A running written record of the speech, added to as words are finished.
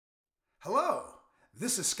Hello,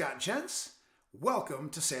 this is Scott Jentz.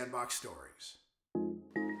 Welcome to Sandbox Stories.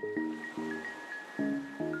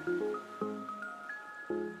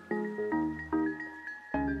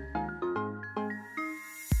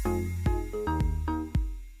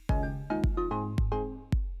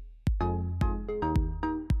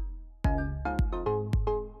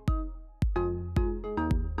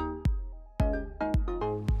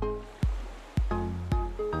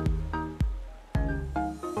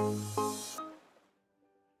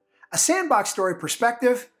 A Sandbox Story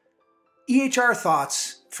perspective, EHR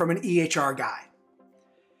Thoughts from an EHR Guy.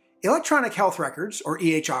 Electronic health records, or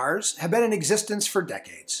EHRs, have been in existence for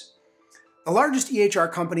decades. The largest EHR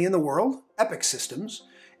company in the world, Epic Systems,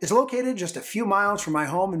 is located just a few miles from my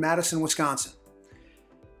home in Madison, Wisconsin.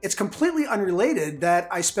 It's completely unrelated that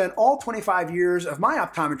I spent all 25 years of my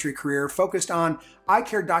optometry career focused on eye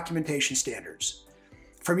care documentation standards.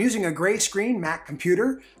 From using a gray screen Mac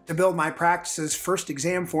computer to build my practice's first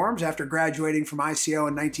exam forms after graduating from ICO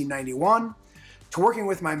in 1991, to working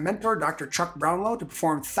with my mentor, Dr. Chuck Brownlow, to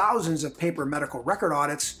perform thousands of paper medical record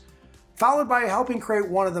audits, followed by helping create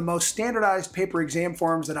one of the most standardized paper exam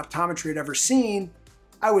forms that optometry had ever seen,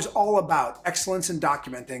 I was all about excellence in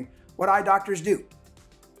documenting what eye doctors do.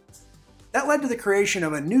 That led to the creation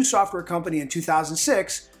of a new software company in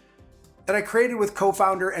 2006 that I created with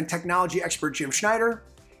co-founder and technology expert Jim Schneider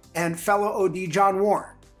and fellow OD John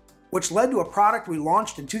Warren, which led to a product we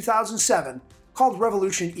launched in 2007 called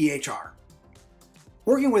Revolution EHR.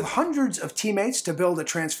 Working with hundreds of teammates to build a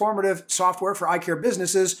transformative software for eye care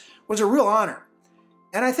businesses was a real honor,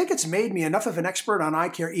 and I think it's made me enough of an expert on eye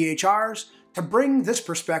care EHRs to bring this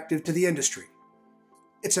perspective to the industry.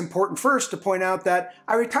 It's important first to point out that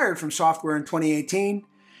I retired from software in 2018,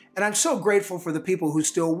 and I'm so grateful for the people who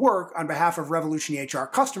still work on behalf of Revolution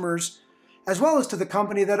EHR customers, as well as to the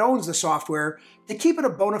company that owns the software to keep it a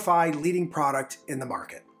bona fide leading product in the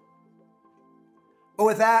market. But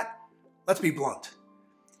with that, let's be blunt.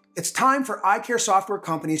 It's time for eye care software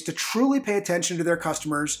companies to truly pay attention to their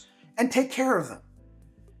customers and take care of them.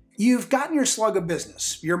 You've gotten your slug of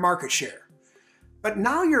business, your market share, but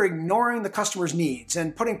now you're ignoring the customer's needs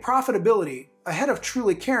and putting profitability ahead of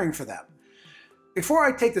truly caring for them. Before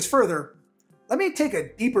I take this further, let me take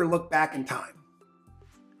a deeper look back in time.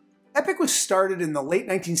 Epic was started in the late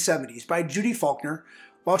 1970s by Judy Faulkner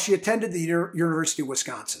while she attended the University of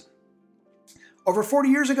Wisconsin. Over 40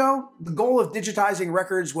 years ago, the goal of digitizing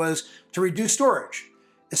records was to reduce storage,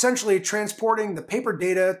 essentially transporting the paper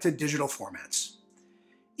data to digital formats.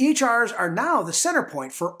 EHRs are now the center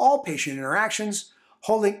point for all patient interactions,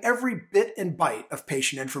 holding every bit and byte of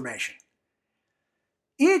patient information.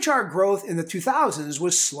 EHR growth in the 2000s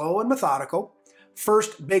was slow and methodical.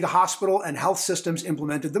 First, big hospital and health systems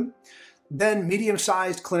implemented them. Then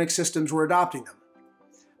medium-sized clinic systems were adopting them.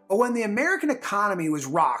 But when the American economy was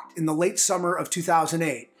rocked in the late summer of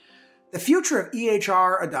 2008, the future of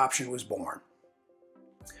EHR adoption was born.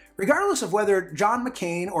 Regardless of whether John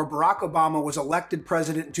McCain or Barack Obama was elected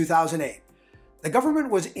president in 2008, the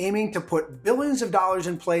government was aiming to put billions of dollars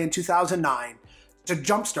in play in 2009 to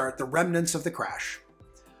jumpstart the remnants of the crash.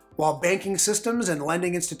 While banking systems and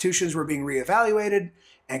lending institutions were being reevaluated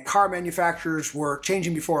and car manufacturers were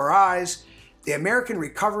changing before our eyes, the American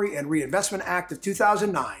Recovery and Reinvestment Act of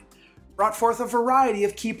 2009 brought forth a variety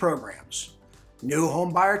of key programs: new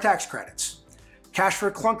home buyer tax credits, cash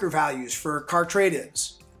for clunker values for car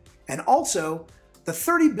trade-ins, and also the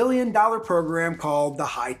 $30 billion program called the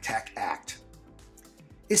High-Tech Act.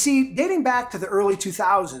 You see, dating back to the early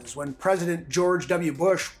 2000s when President George W.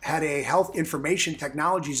 Bush had a health information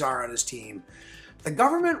technology czar on his team, the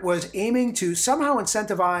government was aiming to somehow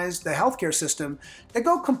incentivize the healthcare system to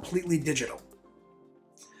go completely digital.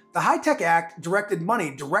 The High-Tech Act directed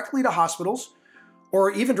money directly to hospitals or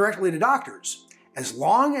even directly to doctors, as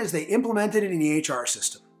long as they implemented an EHR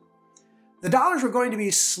system. The dollars were going to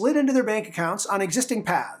be slid into their bank accounts on existing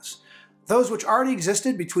paths, those which already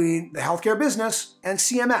existed between the healthcare business and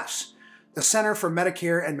CMS, the Center for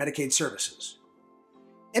Medicare and Medicaid Services.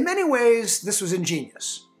 In many ways, this was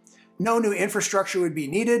ingenious. No new infrastructure would be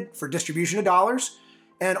needed for distribution of dollars,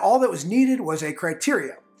 and all that was needed was a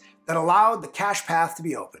criteria that allowed the cash path to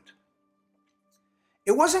be opened.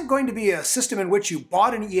 It wasn't going to be a system in which you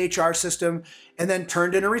bought an EHR system and then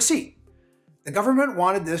turned in a receipt. The government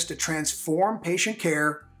wanted this to transform patient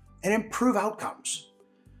care and improve outcomes.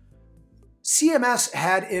 CMS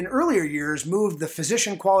had in earlier years moved the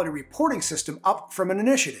physician quality reporting system up from an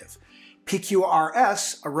initiative.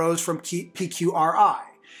 PQRS arose from PQRI,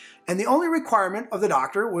 and the only requirement of the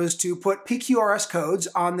doctor was to put PQRS codes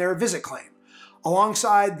on their visit claim,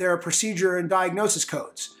 alongside their procedure and diagnosis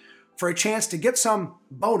codes, for a chance to get some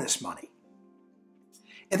bonus money.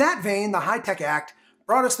 In that vein, the High-Tech Act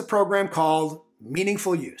brought us the program called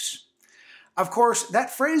Meaningful Use. Of course,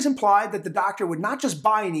 that phrase implied that the doctor would not just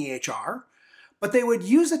buy an EHR, but they would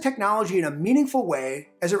use the technology in a meaningful way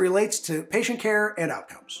as it relates to patient care and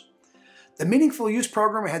outcomes. The Meaningful Use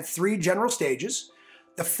program had 3 general stages.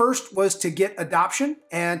 The first was to get adoption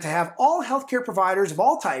and to have all healthcare providers of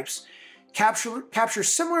all types capture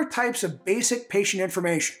similar types of basic patient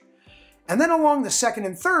information. And then along the second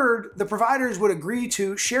and third, the providers would agree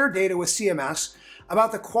to share data with CMS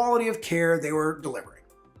about the quality of care they were delivering.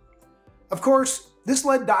 Of course, this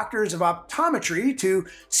led doctors of optometry to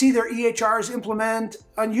see their EHRs implement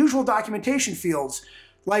unusual documentation fields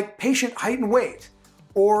like patient height and weight,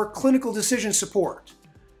 or clinical decision support,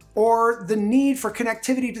 or the need for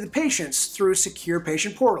connectivity to the patients through secure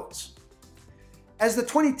patient portals. As the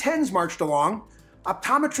 2010s marched along,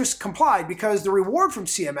 optometrists complied because the reward from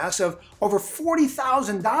CMS of over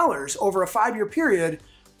 $40,000 over a 5-year period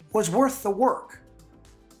was worth the work.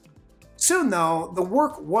 Soon, though, the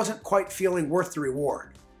work wasn't quite feeling worth the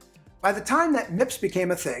reward. By the time that MIPS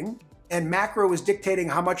became a thing, and macro was dictating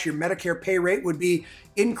how much your Medicare pay rate would be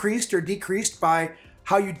increased or decreased by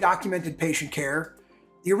how you documented patient care,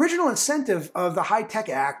 the original incentive of the High-Tech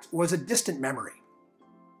Act was a distant memory.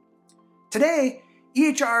 Today,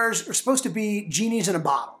 EHRs are supposed to be genies in a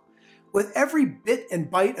bottle. With every bit and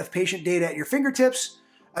byte of patient data at your fingertips,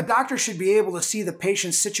 a doctor should be able to see the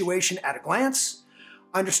patient's situation at a glance,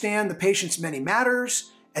 understand the patient's many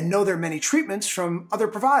matters, and know their many treatments from other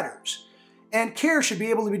providers. And care should be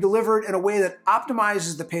able to be delivered in a way that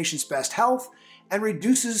optimizes the patient's best health and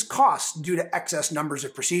reduces costs due to excess numbers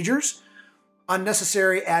of procedures,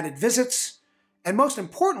 unnecessary added visits, and most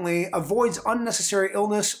importantly, avoids unnecessary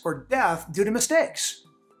illness or death due to mistakes.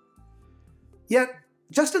 Yet,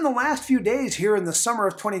 just in the last few days here in the summer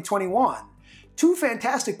of 2021, 2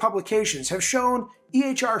 fantastic publications have shown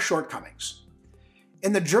EHR shortcomings.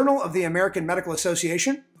 In the Journal of the American Medical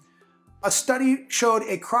Association, a study showed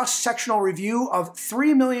a cross-sectional review of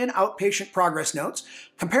 3 million outpatient progress notes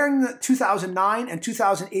comparing the 2009 and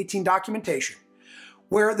 2018 documentation,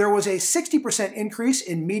 where there was a 60% increase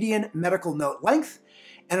in median medical note length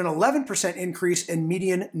and an 11% increase in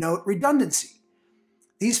median note redundancy.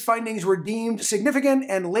 These findings were deemed significant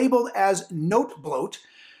and labeled as note bloat,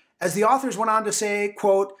 as the authors went on to say,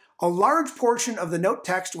 quote, "A large portion of the note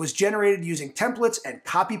text was generated using templates and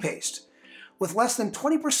copy-paste, with less than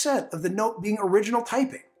 20% of the note being original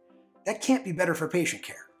typing. That can't be better for patient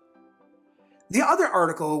care." The other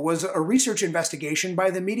article was a research investigation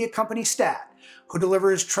by the media company Stat, who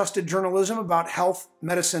delivers trusted journalism about health,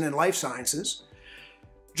 medicine, and life sciences.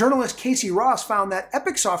 Journalist Casey Ross found that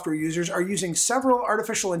Epic software users are using several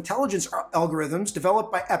artificial intelligence algorithms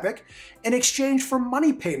developed by Epic in exchange for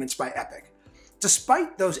money payments by Epic,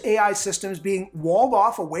 despite those AI systems being walled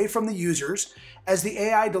off away from the users as the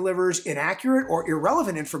AI delivers inaccurate or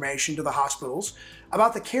irrelevant information to the hospitals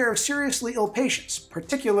about the care of seriously ill patients,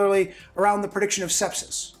 particularly around the prediction of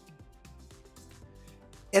sepsis.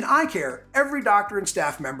 In eye care, every doctor and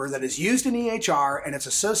staff member that has used an EHR and its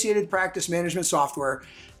associated practice management software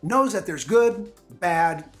knows that there's good,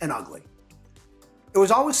 bad, and ugly. It was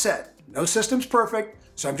always said, no system's perfect,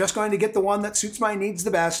 so I'm just going to get the one that suits my needs the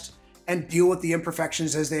best and deal with the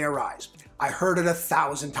imperfections as they arise. I heard it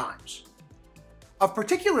 1,000 times. A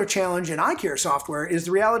particular challenge in eye care software is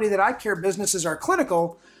the reality that eye care businesses are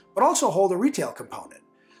clinical, but also hold a retail component.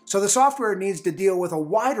 So the software needs to deal with a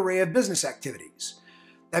wide array of business activities.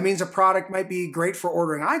 That means a product might be great for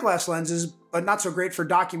ordering eyeglass lenses, but not so great for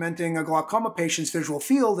documenting a glaucoma patient's visual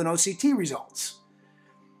field and OCT results.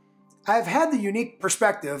 I've had the unique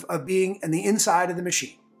perspective of being on the inside of the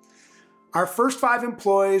machine. Our first 5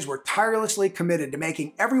 employees were tirelessly committed to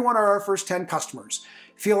making every one of our first 10 customers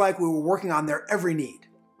feel like we were working on their every need.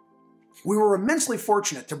 We were immensely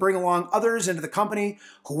fortunate to bring along others into the company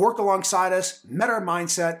who worked alongside us, met our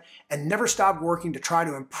mindset, and never stopped working to try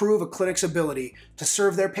to improve a clinic's ability to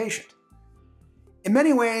serve their patient. In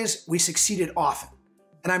many ways, we succeeded often,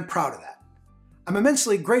 and I'm proud of that. I'm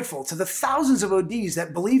immensely grateful to the thousands of ODs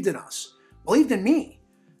that believed in us, believed in me,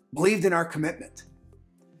 believed in our commitment.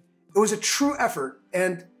 It was a true effort,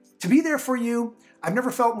 and to be there for you, I've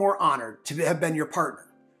never felt more honored to have been your partner.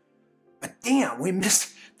 But damn, we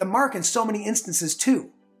missed the mark in so many instances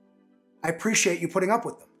too. I appreciate you putting up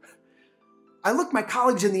with them. I looked my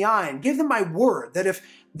colleagues in the eye and gave them my word that if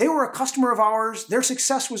they were a customer of ours, their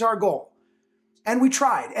success was our goal. And we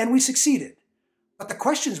tried, and we succeeded. But the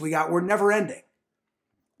questions we got were never ending.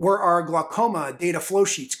 Were our glaucoma data flow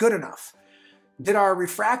sheets good enough? Did our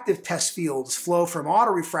refractive test fields flow from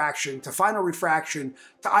auto refraction to final refraction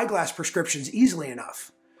to eyeglass prescriptions easily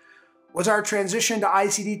enough? Was our transition to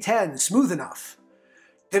ICD-10 smooth enough?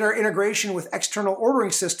 Did our integration with external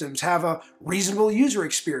ordering systems have a reasonable user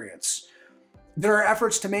experience? Did our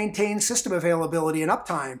efforts to maintain system availability and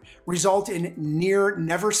uptime result in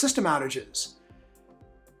near-never system outages?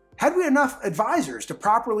 Had we enough advisors to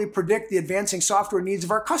properly predict the advancing software needs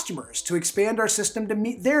of our customers to expand our system to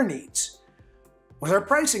meet their needs? Was our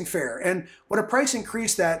pricing fair? And would a price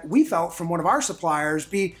increase that we felt from one of our suppliers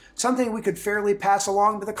be something we could fairly pass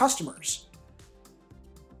along to the customers?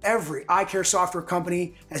 Every eye care software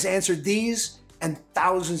company has answered these and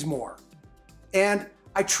thousands more. And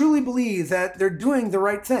I truly believe that they're doing the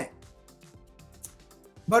right thing.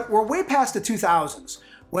 But we're way past the 2000s,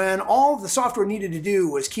 when all the software needed to do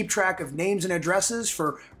was keep track of names and addresses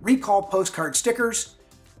for recall postcard stickers,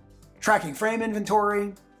 tracking frame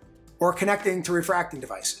inventory, or connecting to refracting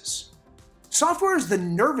devices. Software is the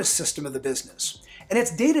nervous system of the business, and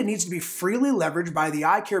its data needs to be freely leveraged by the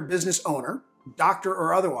eye care business owner, doctor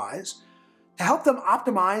or otherwise, to help them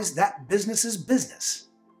optimize that business's business.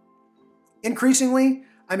 Increasingly,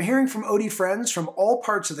 I'm hearing from OD friends from all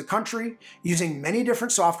parts of the country using many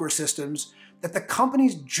different software systems that the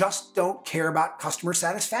companies just don't care about customer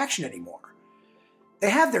satisfaction anymore. They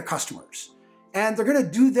have their customers, and they're going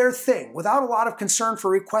to do their thing without a lot of concern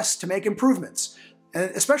for requests to make improvements,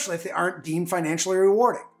 especially if they aren't deemed financially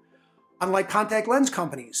rewarding. Unlike contact lens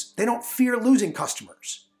companies, they don't fear losing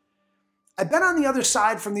customers. I've been on the other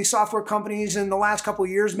side from these software companies in the last couple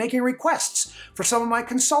of years making requests for some of my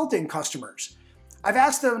consulting customers. I've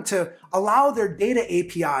asked them to allow their data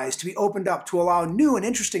APIs to be opened up to allow new and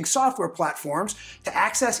interesting software platforms to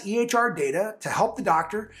access EHR data to help the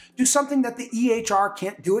doctor do something that the EHR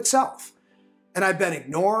can't do itself. And I've been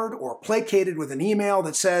ignored or placated with an email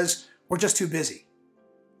that says, "We're just too busy."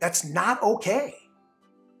 That's not okay.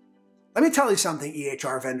 Let me tell you something,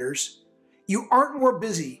 EHR vendors. You aren't more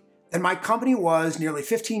busy than my company was nearly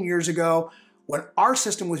 15 years ago when our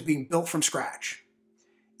system was being built from scratch.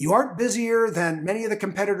 You aren't busier than many of the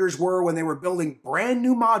competitors were when they were building brand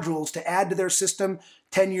new modules to add to their system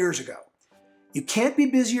 10 years ago. You can't be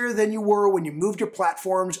busier than you were when you moved your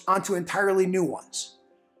platforms onto entirely new ones.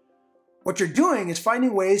 What you're doing is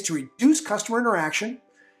finding ways to reduce customer interaction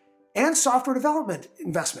and software development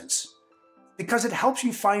investments because it helps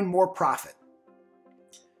you find more profit.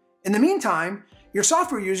 In the meantime, your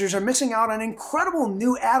software users are missing out on incredible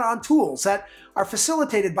new add-on tools that are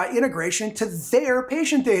facilitated by integration to their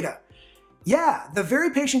patient data. Yeah, the very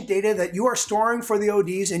patient data that you are storing for the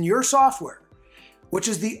ODs in your software, which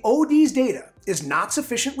is the OD's data, is not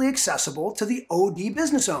sufficiently accessible to the OD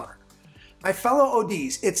business owner. My fellow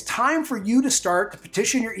ODs, it's time for you to start to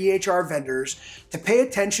petition your EHR vendors to pay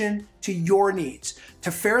attention to your needs, to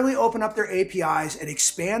fairly open up their APIs and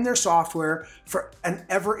expand their software for an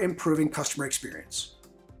ever-improving customer experience.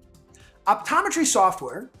 Optometry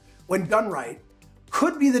software, when done right,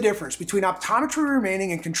 could be the difference between optometry remaining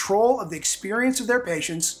in control of the experience of their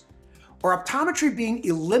patients or optometry being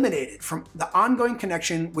eliminated from the ongoing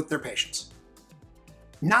connection with their patients.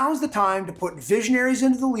 Now's the time to put visionaries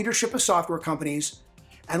into the leadership of software companies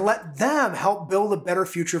and let them help build a better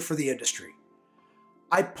future for the industry.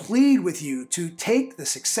 I plead with you to take the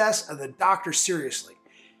success of the doctor seriously.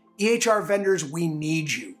 EHR vendors, we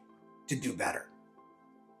need you to do better.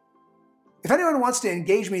 If anyone wants to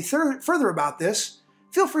engage me further about this,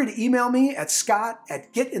 feel free to email me at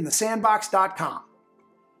scott@getinthesandbox.com.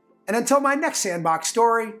 And until my next Sandbox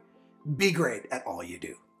story, be great at all you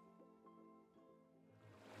do.